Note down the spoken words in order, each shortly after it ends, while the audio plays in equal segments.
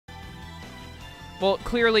Well,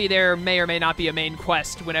 clearly there may or may not be a main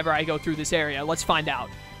quest whenever I go through this area. Let's find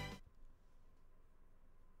out.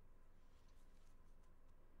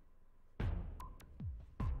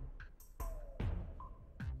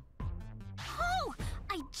 Oh!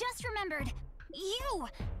 I just remembered! You!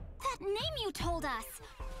 That name you told us!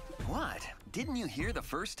 What? Didn't you hear the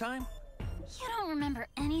first time? You don't remember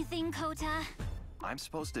anything, Kota? I'm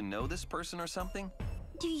supposed to know this person or something?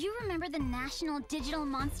 Do you remember the National Digital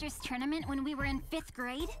Monsters Tournament when we were in 5th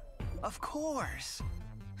grade? Of course!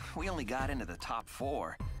 We only got into the top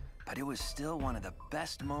 4, but it was still one of the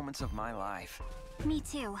best moments of my life. Me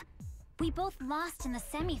too. We both lost in the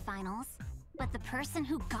semifinals, but the person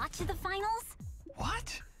who got to the finals?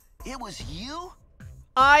 What? It was you?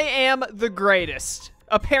 I am the greatest.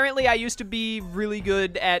 Apparently, I used to be really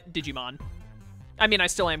good at Digimon. I mean, I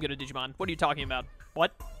still am good at Digimon. What are you talking about?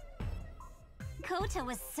 What? Kota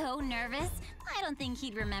was so nervous, I don't think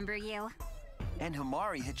he'd remember you. And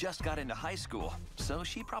Himari had just got into high school, so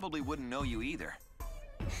she probably wouldn't know you either.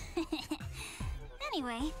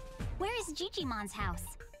 Anyway, where is Gigimon's house?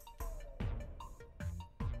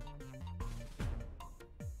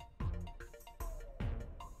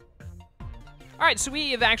 Alright, so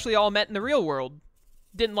we have actually all met in the real world.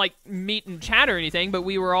 Didn't, like, meet and chat or anything, but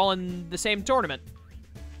we were all in the same tournament.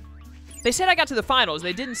 They said I got to the finals.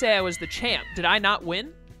 They didn't say I was the champ. Did I not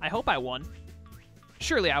win? I hope I won.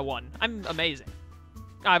 Surely I won. I'm amazing.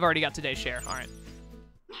 I've already got today's share. Alright.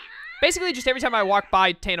 Basically, just every time I walk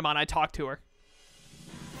by Tainamon, I talk to her.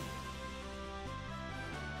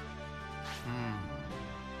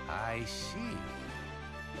 I see.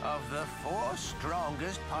 Of the 4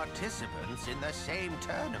 strongest participants in the same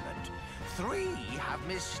tournament, 3 have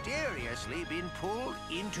mysteriously been pulled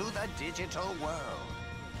into the digital world.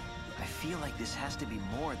 I feel like this has to be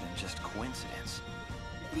more than just coincidence.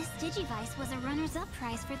 This Digivice was a runners-up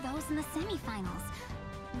prize for those in the semifinals.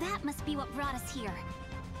 That must be what brought us here.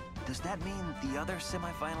 Does that mean the other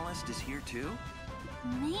semifinalist is here too?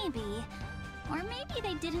 Maybe. Or maybe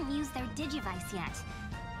they didn't use their Digivice yet.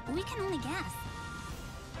 We can only guess.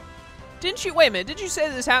 Wait a minute, did you say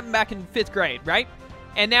this happened back in 5th grade, right?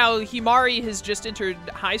 And now Himari has just entered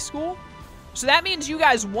high school? So that means you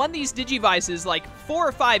guys won these Digivices like 4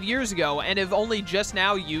 or 5 years ago and have only just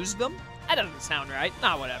now used them? That doesn't sound right.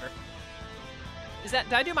 Nah, whatever.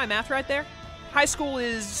 Did I do my math right there?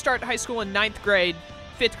 Start high school in 9th grade,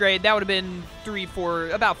 5th grade, that would have been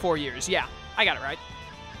about 4 years. Yeah, I got it right.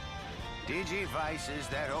 Digivices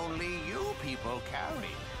that only you people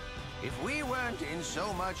carry. If we weren't in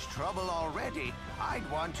so much trouble already, I'd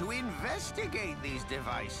want to investigate these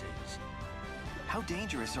devices. How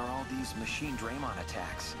dangerous are all these Machine Draymon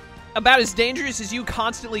attacks? About as dangerous as you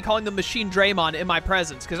constantly calling them Machine Draymon in my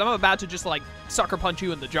presence, because I'm about to just, like, sucker punch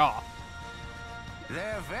you in the jaw.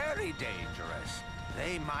 They're very dangerous.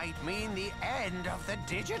 They might mean the end of the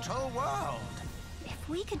digital world. If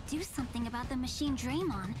we could do something about the Machine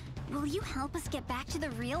Draymon, will you help us get back to the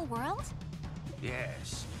real world?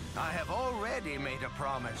 Yes, I have already made a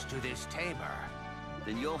promise to this tamer.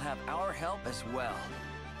 Then you'll have our help as well.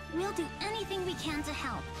 We'll do anything we can to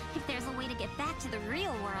help, if there's a way to get back to the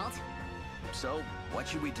real world. So, what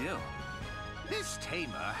should we do? This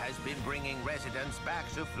tamer has been bringing residents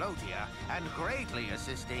back to Floatia and greatly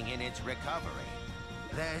assisting in its recovery.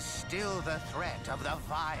 There's still the threat of the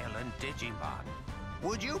violent Digimon.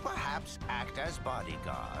 Would you perhaps act as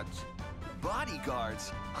bodyguards?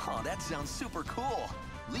 Bodyguards? Oh, that sounds super cool.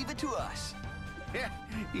 Leave it to us.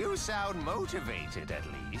 You sound motivated, at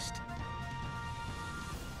least.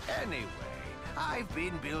 Anyway, I've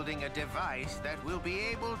been building a device that will be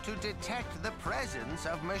able to detect the presence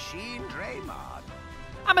of Machine Draymon.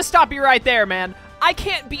 I'm gonna stop you right there, man. I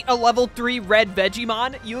can't beat a level 3 red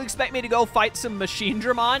Vegemon. You expect me to go fight some Machine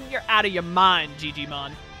Dramon? You're out of your mind,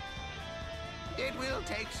 Digimon. It will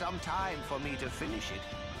take some time for me to finish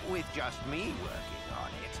it, with just me working on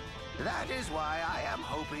it. That is why I am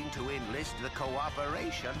hoping to enlist the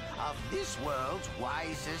cooperation of this world's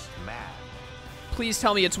wisest man. Please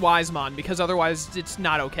tell me it's Wisemon, because otherwise it's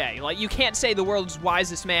not okay. Like, you can't say the world's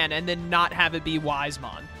wisest man and then not have it be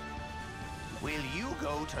Wisemon. Will you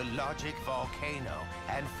go to Logic Volcano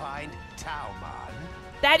and find Taomon?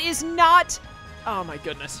 That is not... Oh my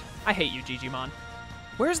goodness. I hate you, Digimon.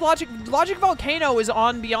 Where's Logic? Logic Volcano is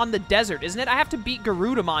on beyond the desert, isn't it? I have to beat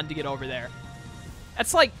Garudamon to get over there.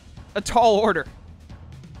 That's like a tall order.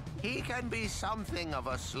 He can be something of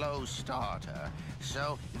a slow starter,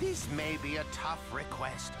 so this may be a tough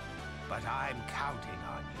request, but I'm counting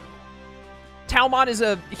on you. Taomon is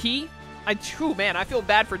a he? Oh man, I feel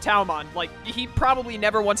bad for Taomon. Like, he probably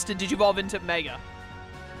never wants to digivolve into Mega.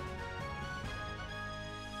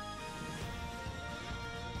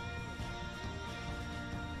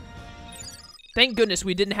 Thank goodness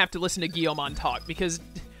we didn't have to listen to Gatomon talk, because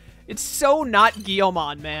it's so not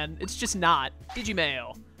Gatomon, man. It's just not.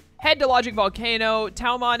 Digimail. Head to Logic Volcano.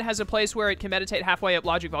 Taomon has a place where it can meditate halfway up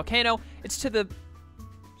Logic Volcano. It's to the...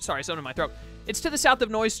 Sorry, something in my throat. It's to the south of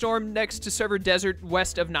Noise Storm, next to Server Desert,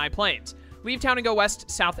 west of Nye Plains. Leave town and go west,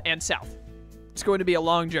 south, and south. It's going to be a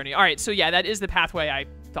long journey. All right, so yeah, that is the pathway I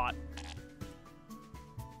thought.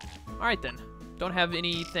 All right, then. Don't have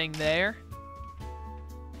anything there.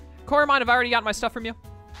 Koromon, have I already got my stuff from you?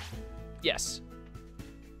 Yes.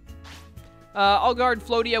 I'll guard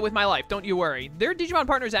Floatia with my life. Don't you worry. Their Digimon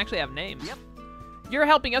partners actually have names. Yep. You're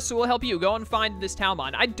helping us, so we'll help you. Go and find this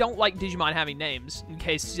Taomon. I don't like Digimon having names, in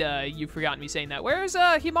case you've forgotten me saying that. Where's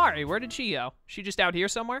Himari? Where did she go? She just out here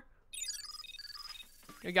somewhere?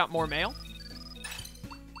 We got more mail.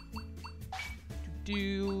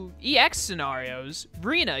 EX scenarios.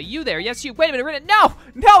 Rena, you there? Yes, you. Wait a minute, Rena. No!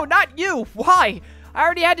 No, not you! Why? I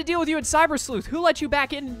already had to deal with you in Cyber Sleuth. Who let you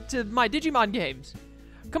back into my Digimon games?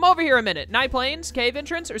 Come over here a minute. Nye Plains, cave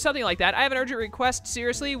entrance, or something like that. I have an urgent request.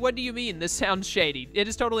 Seriously? What do you mean? This sounds shady. It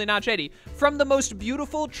is totally not shady. From the most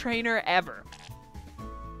beautiful trainer ever.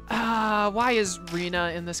 Why is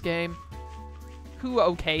Rena in this game? Who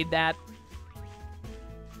okayed that?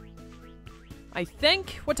 I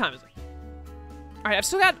think... What time is it? Alright, I've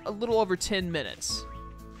still got a little over 10 minutes.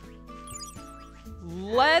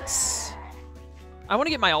 Let's... I want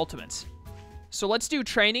to get my ultimates. So let's do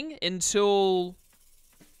training until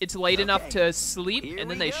it's late enough to sleep, and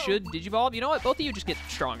then they should Digivolve. You know what? Both of you just get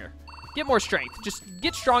stronger. Get more strength. Just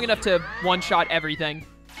get strong enough to one-shot everything.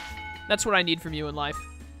 That's what I need from you in life.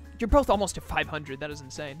 You're both almost to 500. That is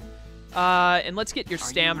insane. And let's get your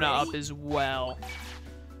stamina up as well.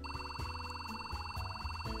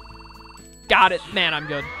 Got it. Man, I'm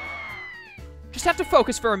good. Just have to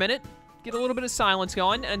focus for a minute. Get a little bit of silence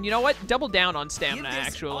going. And you know what? Double down on stamina,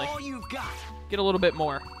 actually. All you've got. Get a little bit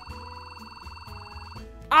more.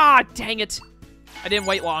 Ah, dang it. I didn't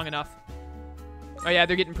wait long enough. Oh, yeah,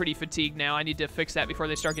 they're getting pretty fatigued now. I need to fix that before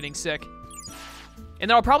they start getting sick. And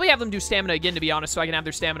then I'll probably have them do stamina again, to be honest, so I can have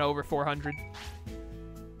their stamina over 400.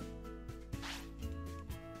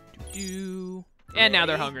 And now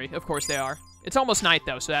they're hungry. Of course they are. It's almost night,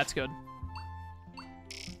 though, so that's good.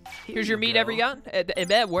 Here's your meat, everyone.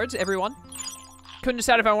 Words, everyone. Couldn't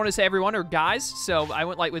decide if I wanted to say everyone or guys, so I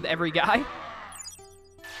went like with every guy.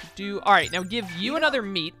 All right, now give you another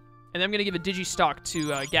meat, and then I'm gonna give a Digistock to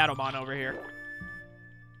Gatomon over here.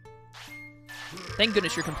 Thank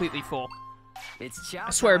goodness you're completely full.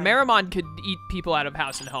 I swear, Marimon could eat people out of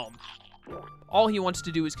house and home. All he wants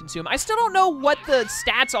to do is consume. I still don't know what the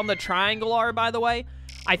stats on the triangle are, by the way.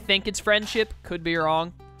 I think it's friendship. Could be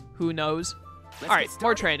wrong. Who knows? All right,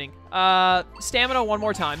 more training. Stamina one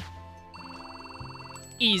more time.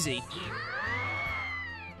 Easy.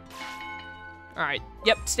 All right.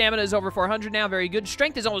 Yep, stamina is over 400 now. Very good.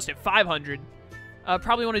 Strength is almost at 500.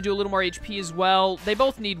 Probably want to do a little more HP as well. They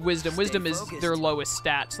both need wisdom. Wisdom is their lowest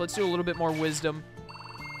stat, so let's do a little bit more wisdom.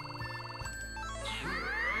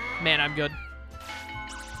 Man, I'm good.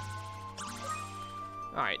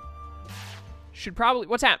 All right. Should probably...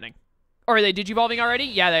 What's happening? Or are they Digivolving already?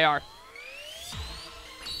 Yeah, they are.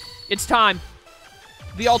 It's time.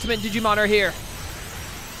 The ultimate Digimon are here.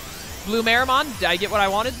 Blue Marimon, did I get what I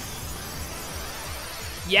wanted?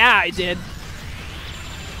 Yeah, I did.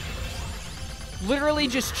 Literally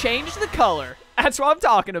just changed the color. That's what I'm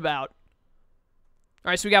talking about.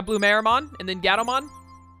 All right, so we got Blue Marimon and then Gatomon.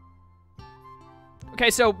 Okay,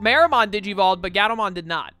 so Marimon Digivolved, but Gatomon did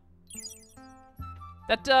not.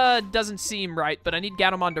 That doesn't seem right, but I need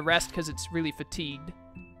Gatomon to rest because it's really fatigued.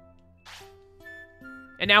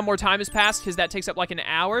 And now more time has passed because that takes up like an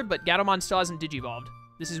hour, but Gatomon still hasn't Digivolved.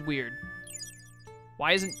 This is weird.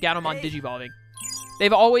 Why isn't Gatomon Digivolving?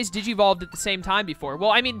 They've always Digivolved at the same time before.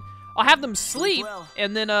 Well, I mean, I'll have them sleep,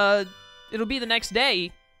 and then it'll be the next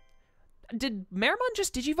day. Did Marimon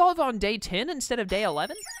just Digivolve on day 10 instead of day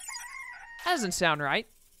 11? That doesn't sound right.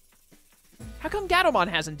 How come Gatomon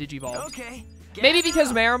hasn't Digivolved? Okay. Maybe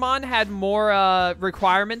because Marimon had more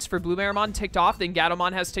requirements for Blue Marimon ticked off than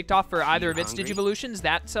Gatomon has ticked off for either of its Digivolutions.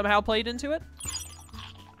 That somehow played into it.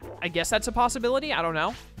 I guess that's a possibility. I don't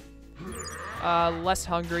know. Less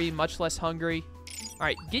hungry, much less hungry. All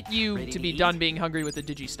right, get you to be done being hungry with the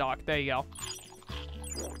Digistock. There you go.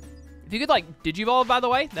 If you could, like, Digivolve, by the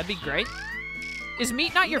way, that'd be great. Is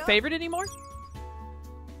meat not your favorite anymore?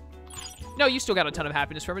 No, you still got a ton of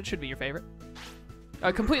happiness from it. Should be your favorite.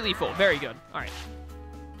 Completely full. Very good. All right.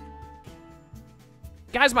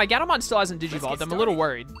 Guys, my Gatomon still hasn't Digivolved. I'm a little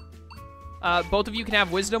worried. Both of you can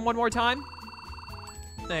have Wisdom one more time.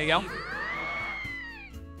 There you go.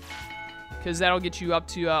 because that'll get you up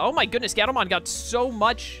to... oh my goodness, Gatomon got so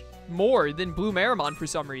much more than Blue Marimon for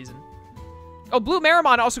some reason. Oh, Blue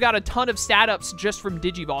Marimon also got a ton of stat ups just from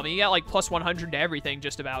Digivolving. He got like plus 100 to everything,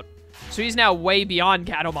 just about. So he's now way beyond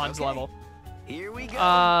Gatomon's level. Here we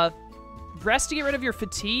go. Rest to get rid of your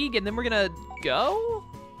fatigue, and then we're gonna go?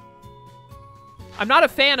 I'm not a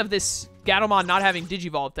fan of this Gatomon not having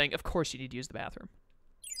Digivolve thing. Of course you need to use the bathroom.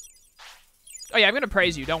 Oh yeah, I'm gonna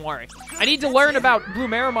praise you, don't worry. I need to learn about Blue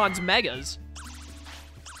Marimon's Megas.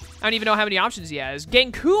 I don't even know how many options he has.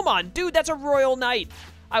 Genkumon! Dude, that's a Royal Knight!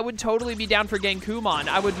 I would totally be down for Genkumon.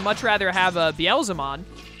 I would much rather have a Beelzemon,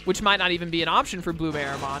 which might not even be an option for Blue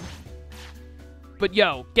Marimon. But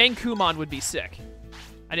yo, Genkumon would be sick.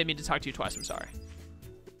 I didn't mean to talk to you twice, I'm sorry.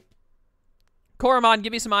 Koromon,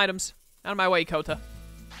 give me some items. Out of my way, Kota.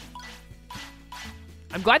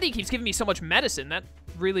 I'm glad that he keeps giving me so much medicine. That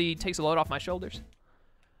really takes a load off my shoulders.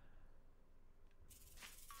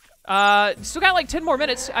 Still got like 10 more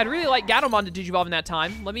minutes. I'd really like Gatomon to Digivolve in that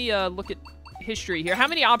time. Let me look at history here. How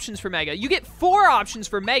many options for Mega? You get 4 options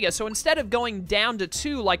for Mega, so instead of going down to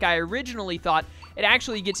 2 like I originally thought, it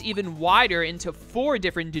actually gets even wider into 4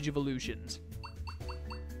 different Digivolutions.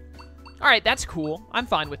 Alright, that's cool. I'm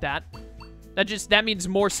fine with that. That means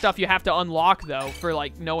more stuff you have to unlock, though, for,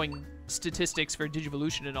 like, knowing statistics for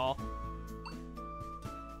Digivolution and all.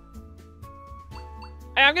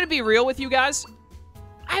 And I'm gonna be real with you guys.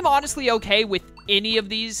 I'm honestly okay with any of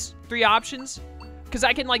these 3 options. Because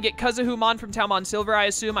I can, like, get Kazahumon from Talmon Silver, I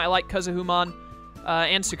assume. I like Kazahumon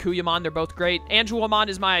and Sakuyamon. They're both great. Angelamon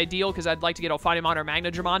is my ideal, because I'd like to get Alphanimon or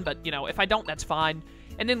Magnadramon. But, you know, if I don't, that's fine.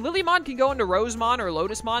 And then Lilymon can go into Rosemon or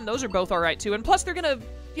Lotusmon. Those are both alright, too. And plus, they're gonna,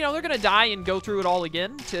 you know, they're gonna die and go through it all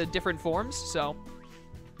again to different forms. So,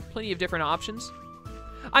 plenty of different options.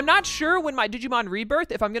 I'm not sure when my Digimon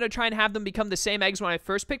rebirth, if I'm gonna try and have them become the same eggs when I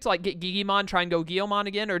first picked, like get Gigimon, try and go Guiomon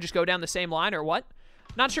again, or just go down the same line, or what.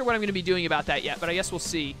 Not sure what I'm gonna be doing about that yet, but I guess we'll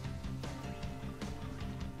see.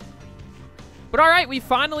 But alright, we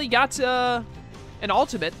finally got an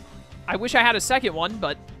ultimate. I wish I had a second one,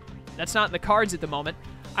 but that's not in the cards at the moment.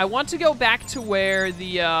 I want to go back to where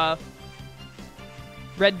the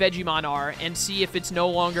red Vegemon are and see if it's no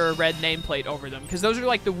longer a red nameplate over them, because those are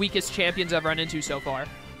like the weakest champions I've run into so far.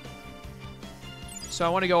 So I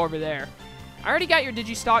want to go over there. I already got your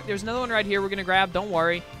Digistock. There's another one right here we're going to grab. Don't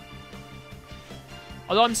worry.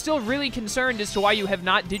 Although I'm still really concerned as to why you have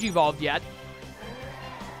not Digivolved yet.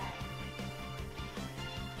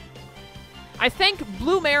 I think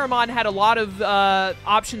Blue Marimon had a lot of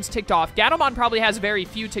options ticked off. Gatomon probably has very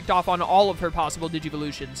few ticked off on all of her possible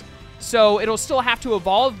Digivolutions. So it'll still have to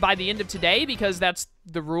evolve by the end of today, because that's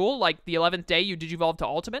the rule. Like, the 11th day, you Digivolve to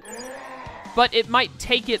Ultimate. But it might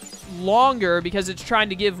take it longer because it's trying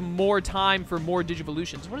to give more time for more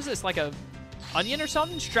Digivolutions. What is this, like a onion or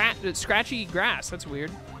something? Scratchy grass. That's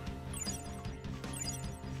weird.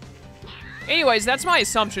 Anyways, that's my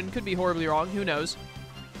assumption. Could be horribly wrong. Who knows?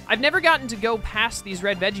 I've never gotten to go past these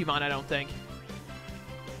red Vegemon, I don't think.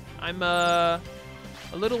 I'm, a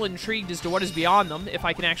little intrigued as to what is beyond them, if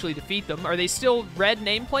I can actually defeat them. Are they still red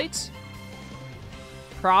nameplates?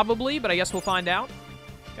 Probably, but I guess we'll find out.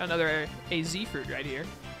 Got another AZ fruit right here.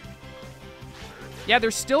 Yeah,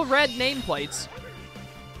 they're still red nameplates.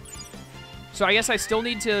 So I guess I still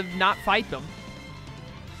need to not fight them.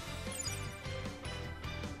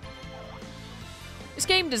 This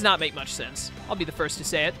game does not make much sense. I'll be the first to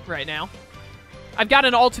say it right now. I've got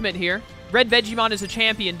an ultimate here. Red Vegemon is a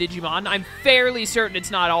champion Digimon. I'm fairly certain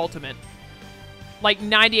it's not ultimate. Like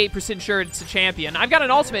 98% sure it's a champion. I've got an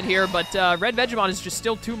ultimate here, but Red Vegemon is just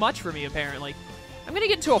still too much for me, apparently. I'm going to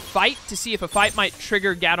get into a fight to see if a fight might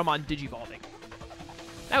trigger Gatomon Digivolving.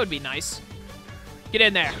 That would be nice. Get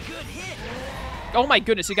in there. Oh my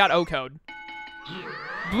goodness, it got O-code.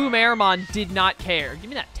 Blue Marimon did not care. Give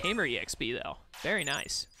me that Tamer EXP, though. Very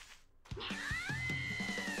nice.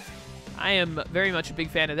 I am very much a big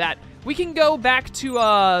fan of that. We can go back to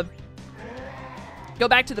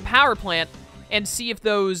the power plant and see if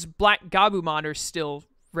those black Gabumon are still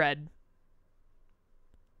red.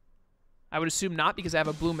 I would assume not, because I have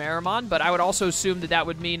a Blue Marimon, but I would also assume that that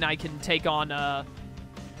would mean I can take on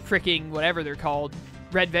freaking whatever they're called,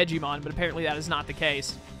 red Vegemon, but apparently that is not the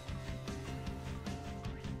case.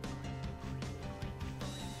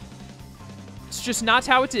 It's just not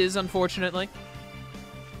how it is, unfortunately.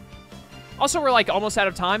 Also, we're like almost out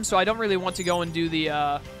of time, so I don't really want to go and do the,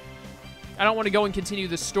 I don't want to go and continue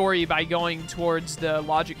the story by going towards the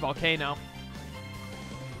Logic Volcano.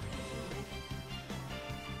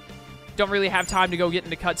 Don't really have time to go get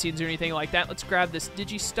into cutscenes or anything like that. Let's grab this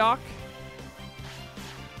Digistock.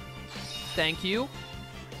 Thank you.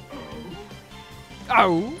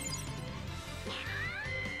 Oh.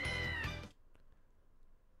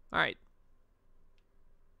 Alright.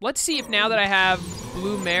 Let's see if now that I have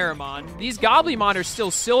Blue Marimon, these Goblymon are still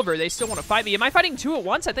silver. They still want to fight me. Am I fighting 2 at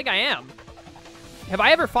once? I think I am. Have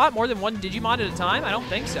I ever fought more than 1 Digimon at a time? I don't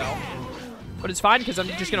think so. But it's fine because I'm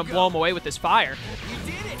just going to blow them away with this fire.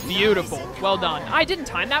 Beautiful. Well done. I didn't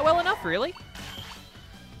time that well enough, really?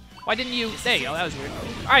 Why didn't you? There you go. That was weird.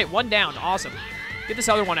 All right, 1 down. Awesome. Get this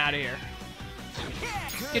other one out of here.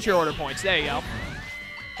 Get your order points. There you go.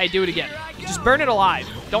 Hey, do it again. Just burn it alive.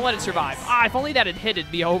 Don't let it survive. Ah, if only that had hit,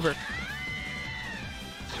 it'd be over.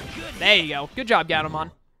 There you go. Good job,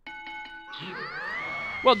 Gatomon.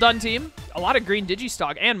 Well done, team. A lot of green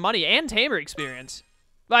Digistock and money and Tamer experience.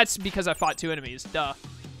 That's because I fought 2 enemies. Duh.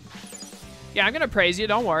 Yeah, I'm going to praise you.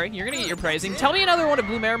 Don't worry. You're going to get your praising. Tell me another one of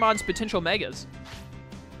Blue Marimon's potential megas.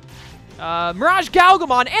 Mirage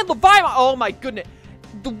Galgamon and Leviathan. Oh, my goodness.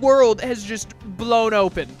 The world has just blown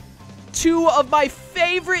open. 2 of my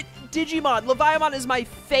favorite Digimon. Leviathan is my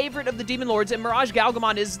favorite of the Demon Lords, and Mirage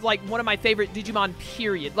Galgamon is, like, one of my favorite Digimon,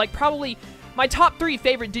 period. Like, probably my top 3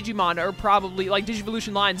 favorite Digimon are probably, like,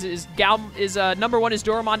 Digivolution lines is number 1 is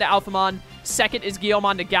Doramon to Alphamon, 2nd is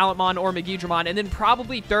Guilmon to Gallantmon or Megidramon, and then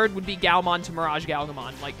probably 3rd would be Galmon to Mirage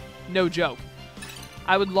Galgamon. Like, no joke.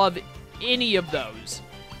 I would love any of those.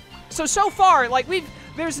 So far, like,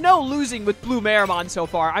 there's no losing with Blue Marimon so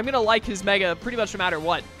far. I'm gonna like his Mega pretty much no matter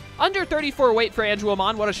what. Under 34 weight for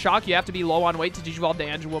Angelomon. What a shock. You have to be low on weight to Digivolve to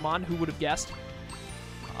Angelomon. Who would have guessed?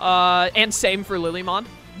 And same for Lilymon.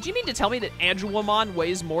 Do you mean to tell me that Angelomon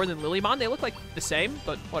weighs more than Lilymon? They look like the same,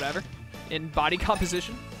 but whatever. In body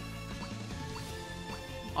composition.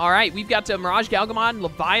 Alright, we've got Mirage Galgamon,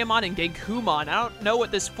 Leviathan, and Genkumon. I don't know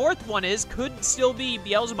what this 4th one is. Could still be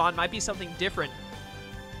Beelzemon. Might be something different.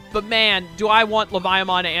 But man, do I want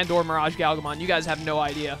Leviathan and or Mirage Galgamon. You guys have no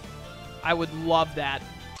idea. I would love that.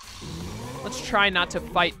 Let's try not to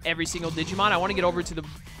fight every single Digimon. I want to get over to the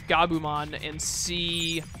Gabumon and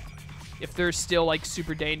see if they're still, like,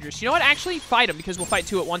 super dangerous. You know what? Actually, fight them, because we'll fight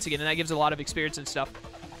 2 at once again, and that gives a lot of experience and stuff.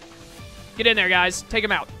 Get in there, guys. Take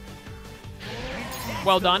them out.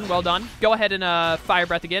 Well done, well done. Go ahead and Fire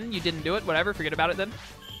Breath again. You didn't do it. Whatever. Forget about it then.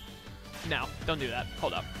 No, don't do that.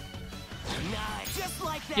 Hold up.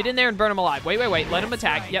 Get in there and burn him alive. Wait. Let him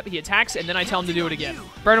attack. Yep, he attacks, and then I tell him to do it again.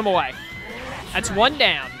 Burn him away. That's 1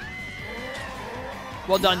 down.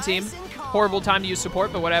 Well done, team. Horrible time to use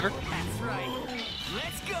support, but whatever.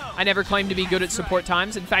 I never claim to be good at support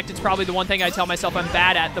times. In fact, it's probably the one thing I tell myself I'm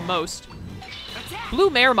bad at the most. Blue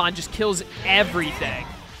Marimon just kills everything.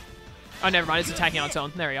 Oh, never mind. It's attacking on its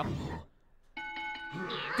own. There we go.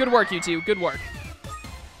 Good work, you 2. Good work.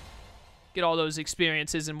 Get all those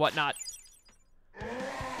experiences and whatnot.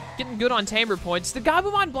 Getting good on Tamer points. The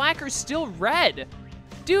Gabumon Black are still red.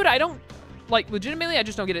 Dude, I don't... Like, legitimately, I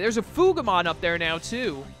just don't get it. There's a Fugamon up there now,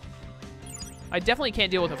 too. I definitely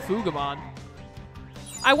can't deal with a Fugamon.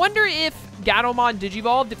 I wonder if Gatomon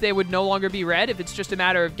Digivolved, if they would no longer be red, if it's just a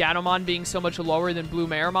matter of Gatomon being so much lower than Blue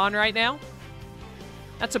Marimon right now.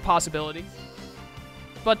 That's a possibility.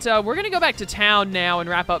 But we're going to go back to town now and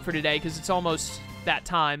wrap up for today, because it's almost that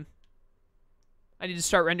time. I need to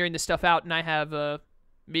start rendering this stuff out, and I have a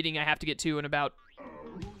meeting I have to get to in about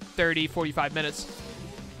 30, 45 minutes.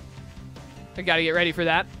 I gotta get ready for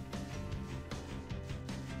that.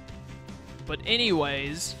 But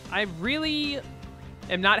anyways, I really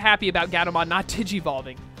am not happy about Gatomon not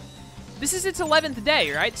Digivolving. This is its 11th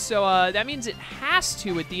day, right? So that means it has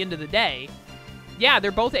to at the end of the day. Yeah,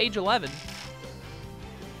 they're both age 11.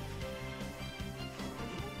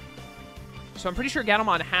 So I'm pretty sure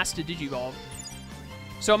Gatomon has to Digivolve.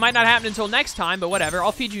 So it might not happen until next time, but whatever.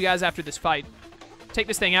 I'll feed you guys after this fight. Take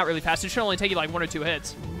this thing out really fast. It should only take you like 1 or 2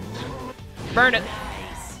 hits. Burn it.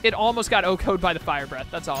 It almost got O-code by the Fire Breath.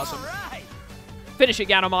 That's awesome. Finish it,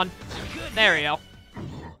 Gatomon. There we go.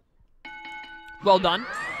 Well done.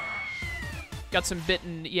 Got some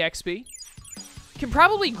bitten EXP. Can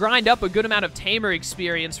probably grind up a good amount of Tamer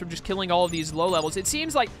experience from just killing all of these low levels. It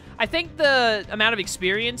seems like, I think the amount of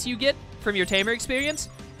experience you get from your Tamer experience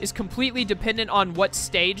is completely dependent on what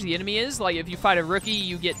stage the enemy is. Like, if you fight a rookie,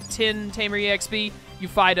 you get 10 Tamer EXP. You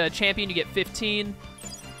fight a champion, you get 15.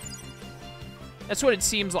 That's what it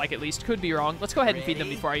seems like, at least. Could be wrong. Let's go ahead and feed them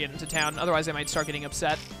before I get into town. Otherwise, I might start getting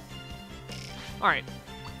upset. All right.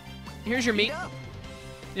 Here's your meat.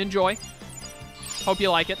 Enjoy. Hope you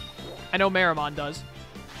like it. I know Marimon does.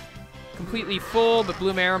 Completely full, but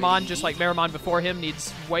Blue Marimon, just like Marimon before him,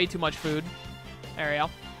 needs way too much food. There we go.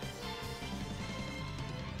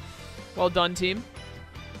 Well done, team.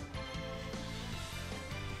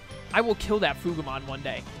 I will kill that Fugamon one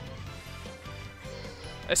day.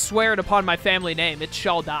 I swear it upon my family name, it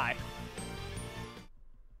shall die.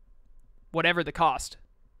 Whatever the cost.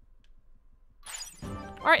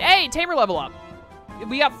 All right, hey, Tamer level up.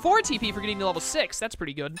 We got 4 TP for getting to level 6. That's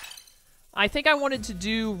pretty good. I think I wanted to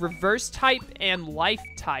do reverse type and life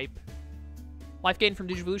type. Life gain from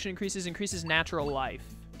Digivolution increases natural life.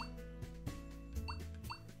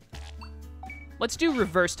 Let's do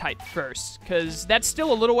reverse type first, because that's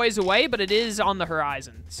still a little ways away, but it is on the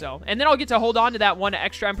horizon. So, and then I'll get to hold on to that 1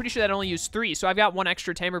 extra. I'm pretty sure that only used 3, so I've got 1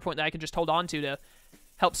 extra Tamer point that I can just hold on to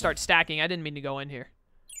help start stacking. I didn't mean to go in here.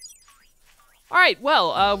 All right,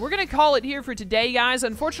 well, we're going to call it here for today, guys.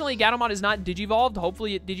 Unfortunately, Gatomon is not Digivolved.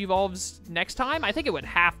 Hopefully it Digivolves next time. I think it would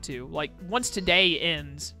have to, like, once today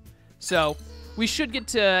ends. So, we should get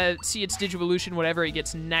to see its Digivolution, whatever it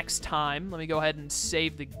gets next time. Let me go ahead and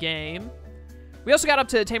save the game. We also got up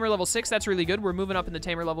to Tamer level 6. That's really good. We're moving up in the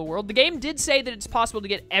Tamer level world. The game did say that it's possible to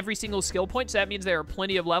get every single skill point, so that means there are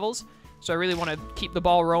plenty of levels. So I really want to keep the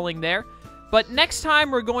ball rolling there. But next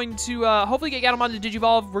time, we're going to hopefully get Gatomon to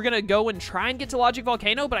Digivolve. We're going to go and try and get to Logic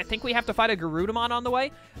Volcano, but I think we have to fight a Garudamon on the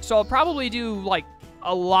way. So I'll probably do, like,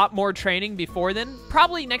 a lot more training before then.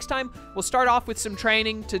 Probably next time, we'll start off with some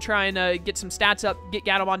training to try and get some stats up, get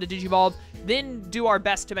Gatomon to Digivolve, then do our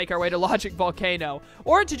best to make our way to Logic Volcano,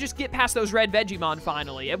 or to just get past those red Vegemon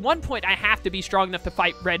finally. At one point, I have to be strong enough to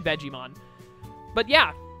fight red Vegemon. But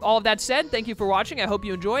yeah, all of that said, thank you for watching. I hope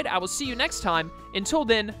you enjoyed. I will see you next time. Until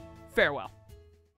then, farewell.